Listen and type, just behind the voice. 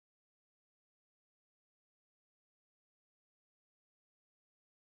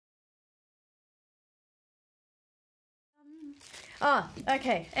Oh,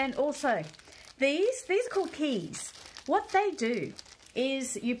 okay, and also these are called keys. What they do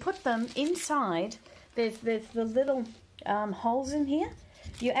is you put them inside. There's the little holes in here.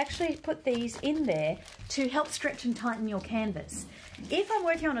 You actually put these in there to help stretch and tighten your canvas. If I'm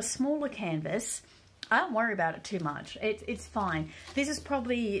working on a smaller canvas, I don't worry about it too much. It's fine. This is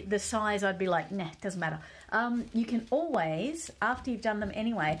probably the size I'd be like, nah, doesn't matter. You can always, after you've done them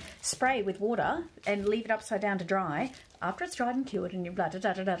anyway, spray with water and leave it upside down to dry. After it's dried and cured and you blah, da,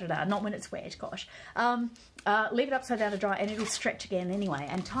 da, da, da, da, da, not when it's wet, gosh. Leave it upside down to dry and it'll stretch again anyway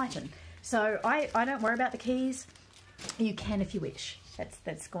and tighten. So I don't worry about the keys. You can if you wish.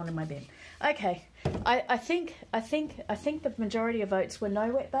 That's gone in my bin. Okay, I think the majority of votes were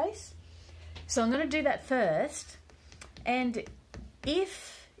no wet base. So I'm going to do that first, and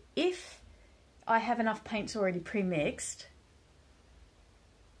if I have enough paints already pre-mixed,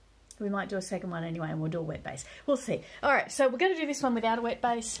 we might do a second one anyway, and we'll do a wet base. We'll see. All right, so we're going to do this one without a wet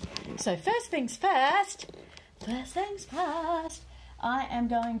base. So first things first, I am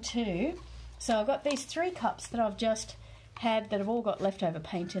going to, so I've got these 3 cups that I've just had that have all got leftover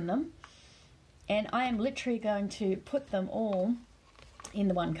paint in them, and I am literally going to put them all in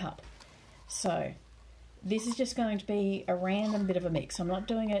the 1 cup. So this is just going to be a random bit of a mix. I'm not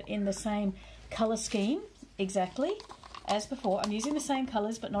doing it in the same colour scheme exactly as before. I'm using the same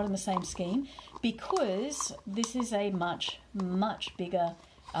colours but not in the same scheme because this is a much bigger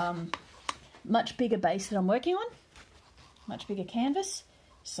base that I'm working on, much bigger canvas.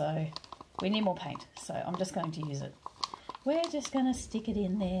 So we need more paint. So I'm just going to use it. We're just going to stick it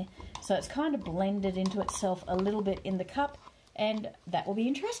in there. So it's kind of blended into itself a little bit in the cup. And that will be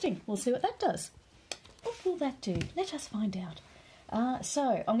interesting. We'll see what that does. What will that do? Let us find out.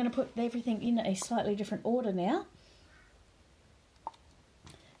 So I'm going to put everything in a slightly different order now.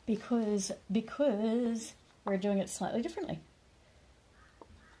 Because we're doing it slightly differently.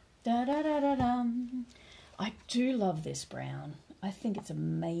 Da da da da dum. I do love this brown. I think it's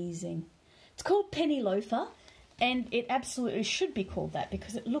amazing. It's called Penny Loafer, and it absolutely should be called that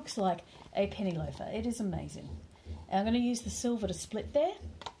because it looks like a penny loafer. It is amazing. And I'm going to use the silver to split there.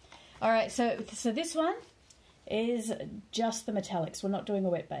 All right, so this one is just the metallics. We're not doing a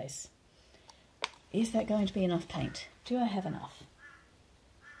wet base. Is that going to be enough paint? Do I have enough?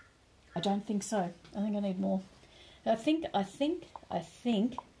 I don't think so. I think I need more. I think I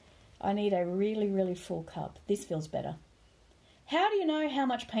need a really full cup. This feels better. How do you know how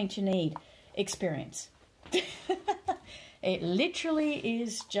much paint you need? Experience. It literally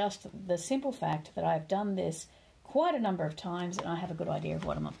is just the simple fact that I've done this quite a number of times and I have a good idea of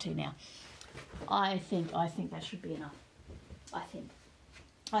what I'm up to now. I think that should be enough. I think.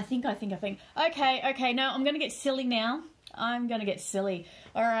 Okay, no, I'm going to get silly now. I'm going to get silly.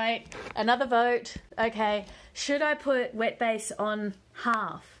 All right, another vote. Okay, should I put wet base on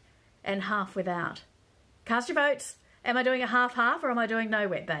half and half without? Cast your votes. Am I doing a half-half or am I doing no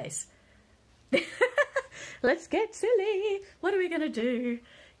wet base? Let's get silly. What are we going to do?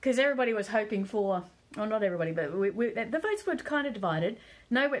 Because everybody was hoping for, well, not everybody, but the votes were kind of divided.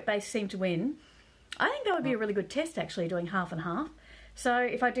 No wet base seemed to win. I think that would be a really good test, actually, doing half and half. So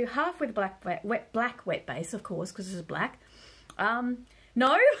if I do half with black wet base, of course, because this is black.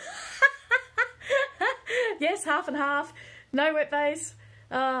 No. Yes, half and half. No wet base.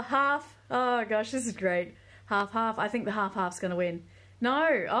 Half. Oh, gosh, this is great. Half-half. I think the half-half's going to win.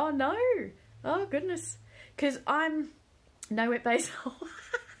 No. Oh, no. Oh, goodness. Because I'm... No wet base.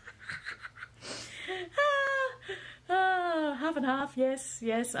 Half and half,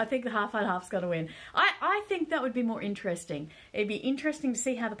 yes. I think the half and half's going to win. I think that would be more interesting. It'd be interesting to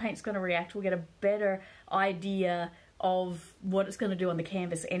see how the paint's going to react. We'll get a better idea of what it's going to do on the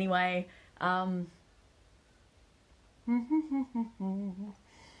canvas anyway. Half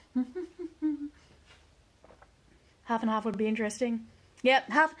and half would be interesting. Yep,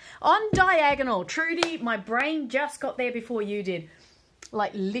 half on diagonal. Trudy, my brain just got there before you did.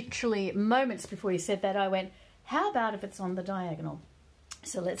 Like literally moments before you said that, I went, how about if it's on the diagonal?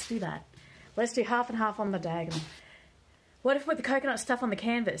 So let's do that. Let's do half and half on the diagonal. What if we put the coconut stuff on the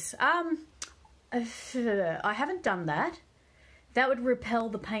canvas? I haven't done that. That would repel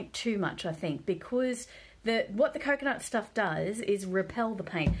the paint too much, I think, because what the coconut stuff does is repel the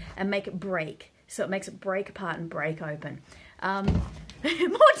paint and make it break. So it makes it break apart and break open. More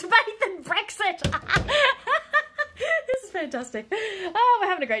debate than Brexit. This is fantastic. Oh, we're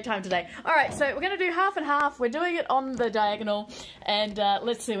having a great time today. All right, so we're going to do half and half. We're doing it on the diagonal, and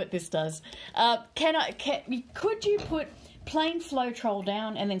let's see what this does. Could you put plain Floetrol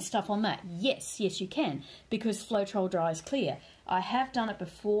down and then stuff on that? Yes, you can, because Floetrol dries clear. I have done it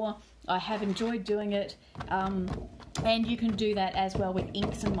before. I have enjoyed doing it, and you can do that as well with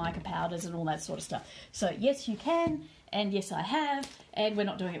inks and mica powders and all that sort of stuff. So yes, you can, and yes, I have, and we're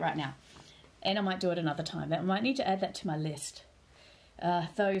not doing it right now. And I might do it another time. I might need to add that to my list.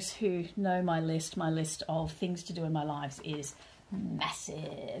 Those who know my list of things to do in my lives is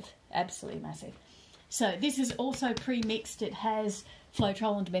massive, absolutely massive. So this is also pre-mixed. It has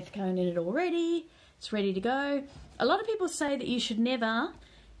Floetrol and dimethicone in it already. It's ready to go. A lot of people say that you should never,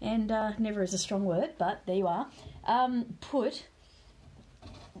 and never is a strong word, but there you are, put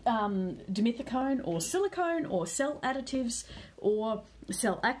dimethicone or silicone or cell additives or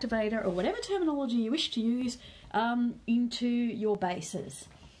cell activator or whatever terminology you wish to use into your bases.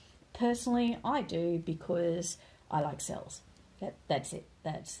 Personally, I do, because I like cells. That's it.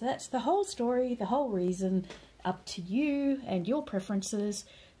 That's the whole story, the whole reason. Up to you and your preferences.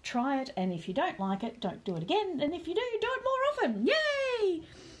 Try it, and if you don't like it, don't do it again. And if you do it more often. Yay!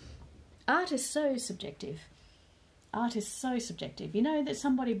 Art is so subjective. Art is so subjective. You know that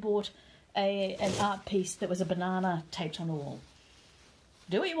somebody bought an art piece that was a banana taped on a wall.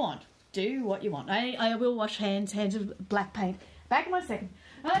 Do what you want. Do what you want. I will wash hands of black paint. Back in 1 second.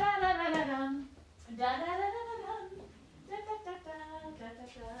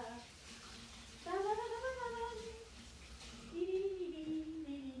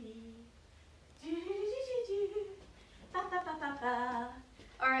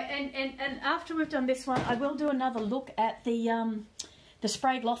 Alright, and after we've done this one, I will do another look at the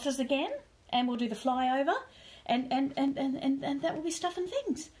spray glosses again, and we'll do the flyover, and that will be stuff and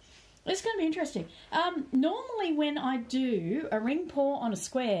things. It's going to be interesting. Normally when I do a ring pour on a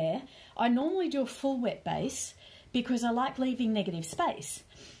square, I normally do a full wet base, because I like leaving negative space.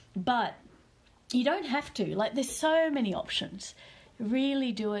 But you don't have to. Like, there's so many options.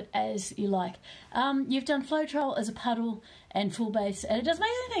 Really do it as you like. You've done Floetrol as a puddle and full base, and it does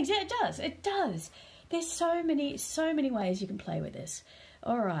amazing things. Yeah, it does. It does. There's so many ways you can play with this.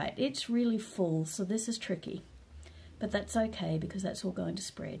 All right, it's really full, so this is tricky. But that's okay, because that's all going to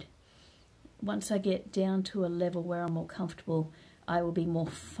spread. Once I get down to a level where I'm more comfortable, I will be more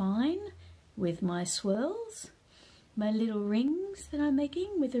fine with my swirls, my little rings that I'm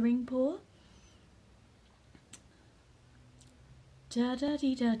making with the ring pour. Da da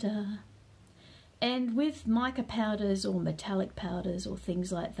dee da da. And with mica powders or metallic powders or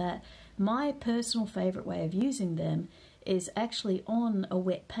things like that, my personal favourite way of using them is actually on a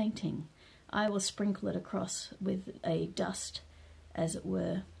wet painting. I will sprinkle it across with a dust, as it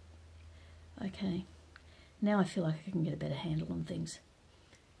were. Okay, now I feel like I can get a better handle on things.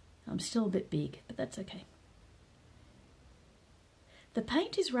 I'm still a bit big, but that's okay. The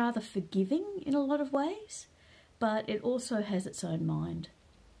paint is rather forgiving in a lot of ways, but it also has its own mind.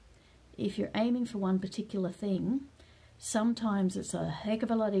 If you're aiming for one particular thing, sometimes it's a heck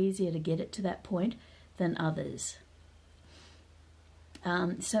of a lot easier to get it to that point than others.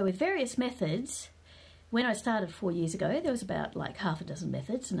 So with various methods, when I started 4 years ago, there was about like half a dozen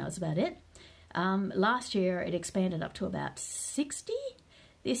methods, and that was about it. Last year it expanded up to about 60.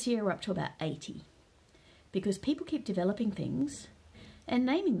 This year we're up to about 80. Because people keep developing things and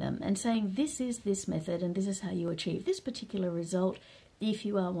naming them and saying this is this method and this is how you achieve this particular result. If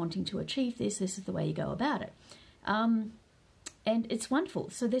you are wanting to achieve this, this is the way you go about it. And it's wonderful.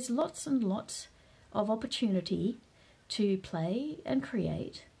 So there's lots and lots of opportunity to play and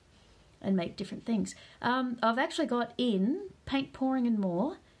create and make different things. I've actually got in Paint Pouring and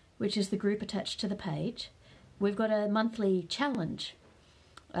More, which is the group attached to the page. We've got a monthly challenge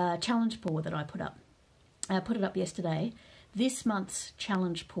pour that I put up. I put it up yesterday. This month's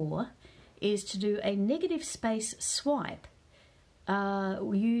challenge pour is to do a negative space swipe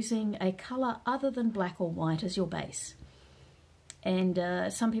using a colour other than black or white as your base. And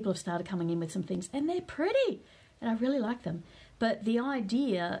some people have started coming in with some things, and they're pretty, and I really like them. But the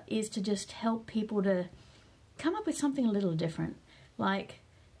idea is to just help people to come up with something a little different. Like,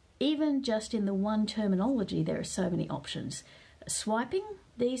 even just in the one terminology, there are so many options. Swiping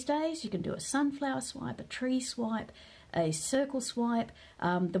these days, you can do a sunflower swipe, a tree swipe, a circle swipe,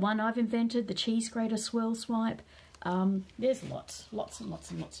 the one I've invented, the cheese grater swirl swipe. There's lots and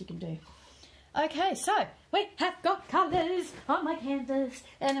lots you can do. Okay, so we have got colours on my canvas,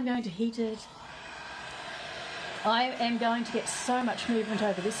 and I'm going to heat it. I am going to get so much movement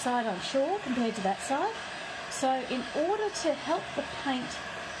over this side, I'm sure, compared to that side. So in order to help the paint,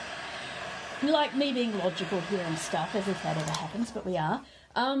 like me being logical here and stuff, as if that ever happens, but we are,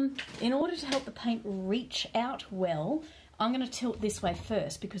 in order to help the paint reach out well, I'm going to tilt this way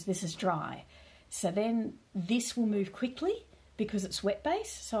first because this is dry. So then this will move quickly because it's wet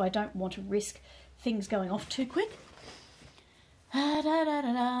base, so I don't want to risk things going off too quick.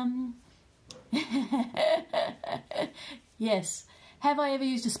 Yes. Have I ever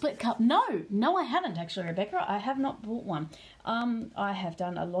used a split cup? No, I haven't actually, Rebecca. I have not bought one. I have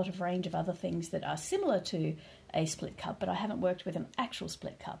done a lot of range of other things that are similar to a split cup, but I haven't worked with an actual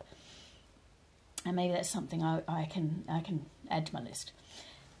split cup. And maybe that's something I can add to my list.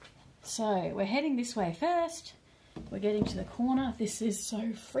 So we're heading this way first. We're getting to the corner. This is so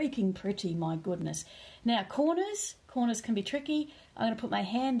freaking pretty, my goodness. Now corners can be tricky. I'm going to put my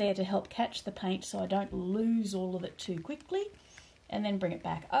hand there to help catch the paint so I don't lose all of it too quickly. And then bring it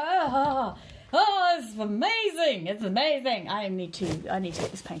back. Oh, it's amazing! It's amazing. I need to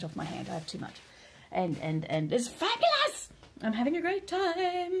get this paint off my hand. I have too much, and it's fabulous. I'm having a great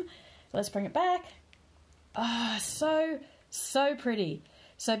time. Let's bring it back. Ah, so pretty.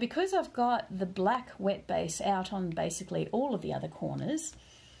 So because I've got the black wet base out on basically all of the other corners,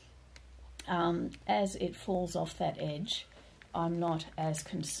 as it falls off that edge, I'm not as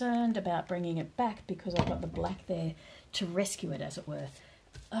concerned about bringing it back because I've got the black there to rescue it, as it were.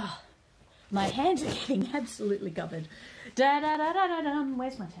 Oh, my hands are getting absolutely covered.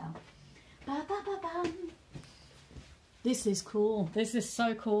 Where's my towel? This is cool. This is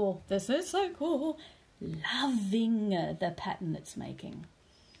so cool. This is so cool. Loving the pattern it's making.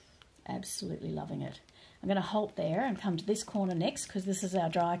 Absolutely loving it. I'm going to halt there and come to this corner next because this is our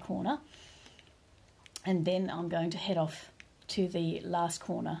dry corner. And then I'm going to head off to the last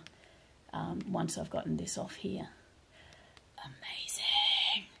corner once I've gotten this off here.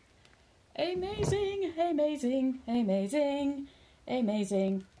 Amazing. Amazing, amazing, amazing,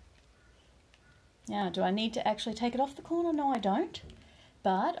 amazing. Now, do I need to actually take it off the corner? No, I don't.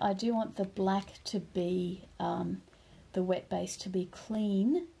 But I do want the black to be, the wet base to be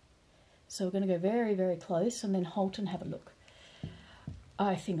clean. So we're going to go very, very close and then halt and have a look.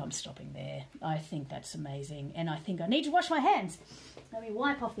 I think I'm stopping there. I think that's amazing. And I think I need to wash my hands. Let me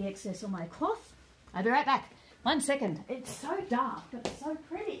wipe off the excess on my cloth. I'll be right back. 1 second. It's so dark, but it's so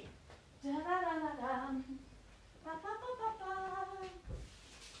pretty. Da -da -da -da -da. Ba -ba -ba -ba -ba.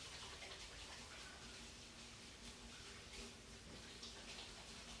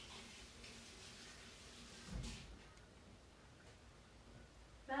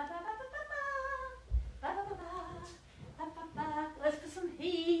 Let's put some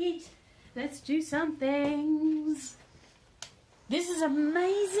heat. Let's do some things. This is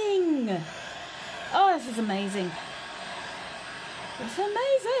amazing. Oh, this is amazing. It's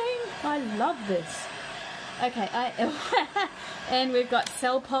amazing. I love this. Okay, and we've got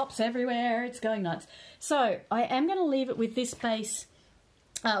cell pops everywhere. It's going nuts. So I am going to leave it with this base,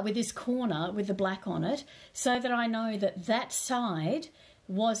 with this corner with the black on it, so that I know that that side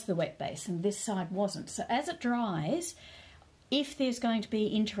was the wet base and this side wasn't. So as it dries, if there's going to be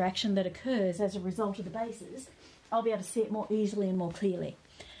interaction that occurs as a result of the bases, I'll be able to see it more easily and more clearly.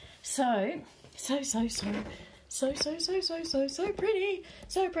 So pretty.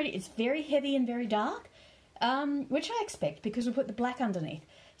 So pretty. It's very heavy and very dark, which I expect because we put the black underneath.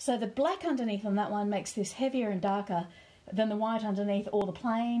 So the black underneath on that one makes this heavier and darker than the white underneath or the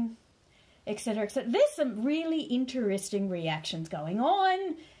plain, etc., etc. There's some really interesting reactions going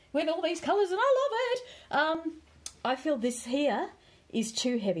on with all these colours and I love it. I feel this here is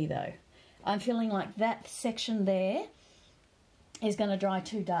too heavy though. I'm feeling like that section there is going to dry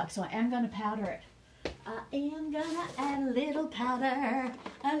too dark, so I am going to powder it. I am going to add a little powder,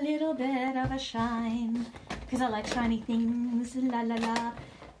 a little bit of a shine, because I like shiny things, la la la.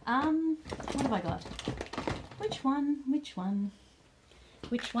 What have I got? Which one?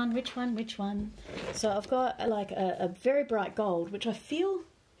 So I've got like a very bright gold, which I feel,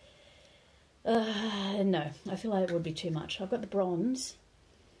 no, I feel like it would be too much. I've got the bronze.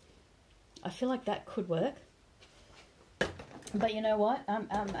 I feel like that could work. But you know what?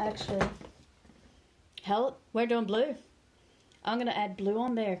 Actually, hell, we're doing blue. I'm going to add blue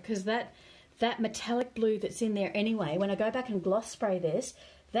on there because that metallic blue that's in there anyway, when I go back and gloss spray this,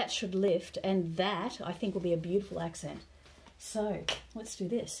 that should lift, and that I think will be a beautiful accent. So let's do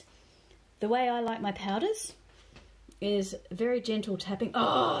this. The way I like my powders is very gentle tapping.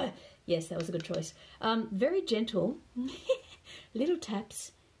 Oh, yes, that was a good choice. Very gentle, little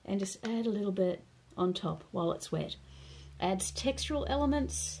taps, and just add a little bit on top while it's wet. Adds textural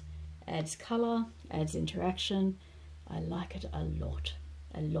elements, adds colour, adds interaction. I like it a lot.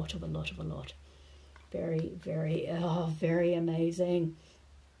 A lot. Very, very, oh, very amazing.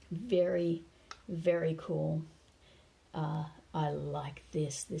 Very, very cool. I like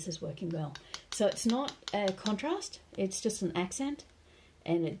this. This is working well. So it's not a contrast, it's just an accent.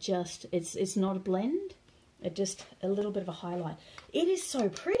 and it just, it's not a blend, it just a little bit of a highlight. It is so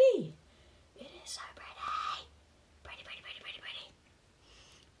pretty. It is so pretty. Pretty, pretty, pretty, pretty, pretty.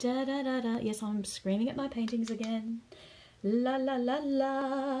 Da da da da. Yes, I'm screaming at my paintings again. La la la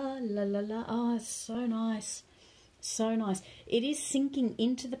la la la la. Oh, it's so nice. So nice. It is sinking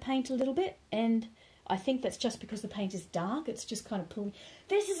into the paint a little bit, and I think that's just because the paint is dark. It's just kind of pulling.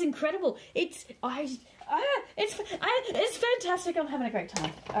 This is incredible. It's fantastic. I'm having a great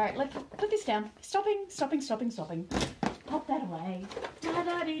time. All right, let's put this down. Stopping. Pop that away. Da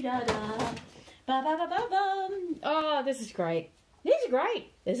da dee da da. Ba ba ba ba bum. Oh, this is great.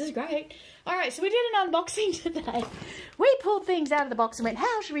 This is great. All right, so we did an unboxing today. We pulled things out of the box and went,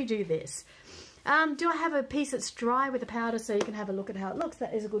 how should we do this? Do I have a piece that's dry with the powder so you can have a look at how it looks?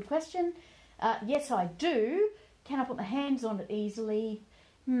 That is a good question. Yes, I do. Can I put my hands on it easily?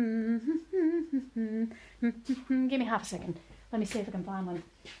 Give me half a second. Let me see if I can find one.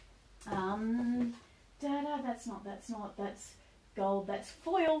 That's gold, that's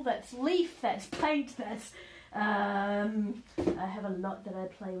foil, that's leaf, that's paint, that's... I have a lot that I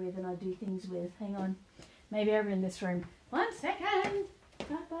play with and I do things with. Hang on. Maybe over in this room. 1 second.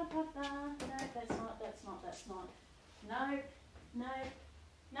 No, that's not.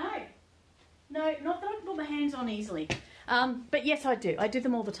 No, not that I can put my hands on easily. But yes, I do. I do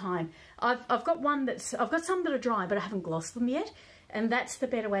them all the time. I've got some that are dry, but I haven't glossed them yet. And that's the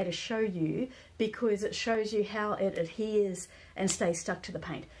better way to show you, because it shows you how it adheres and stays stuck to the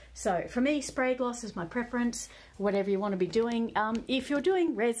paint. So for me, spray gloss is my preference, whatever you want to be doing. If you're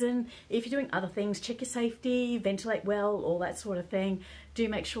doing resin, if you're doing other things, check your safety, ventilate well, all that sort of thing. Do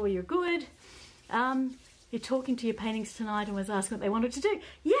make sure you're good. You're talking to your paintings tonight and was asking what they wanted to do.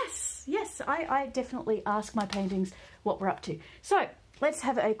 Yes, I definitely ask my paintings what we're up to. So let's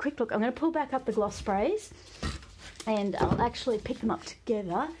have a quick look. I'm going to pull back up the gloss sprays and I'll actually pick them up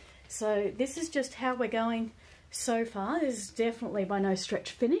together. So this is just how we're going so far. This is definitely by no stretch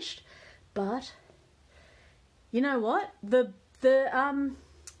finished, but you know what? The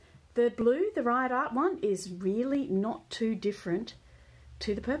blue, the Riot Art one, is really not too different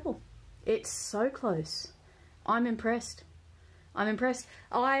to the purple. It's so close. I'm impressed. I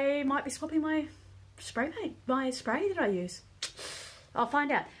might be swapping my spray that I use. I'll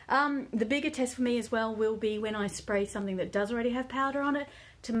find out. The bigger test for me as well will be when I spray something that does already have powder on it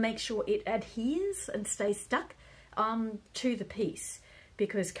to make sure it adheres and stays stuck to the piece,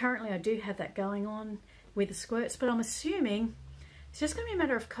 because currently I do have that going on with the squirts, but I'm assuming it's just going to be a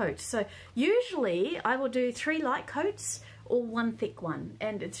matter of coats. So usually I will do 3 light coats or 1 thick one,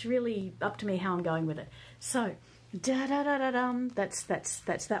 and it's really up to me how I'm going with it. So that's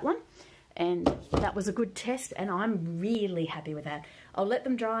that one, and that was a good test, and I'm really happy with that. I'll let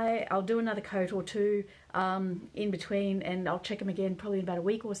them dry. I'll do another coat or 2 in between, and I'll check them again probably in about a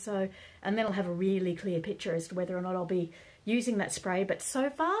week or so, and then I'll have a really clear picture as to whether or not I'll be using that spray. But so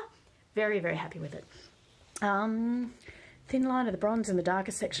far, very, very happy with it. Thin line of the bronze in the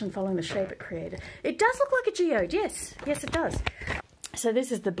darker section following the shape it created. It does look like a geode, yes it does. So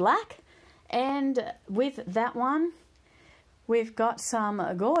this is the black, and with that one we've got some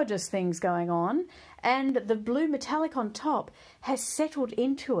gorgeous things going on, and the blue metallic on top has settled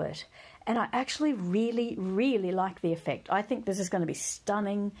into it, and I actually really, really like the effect. I think this is going to be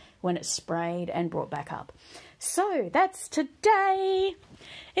stunning when it's sprayed and brought back up. So that's today.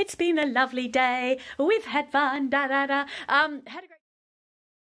 It's been a lovely day. We've had fun. Had a great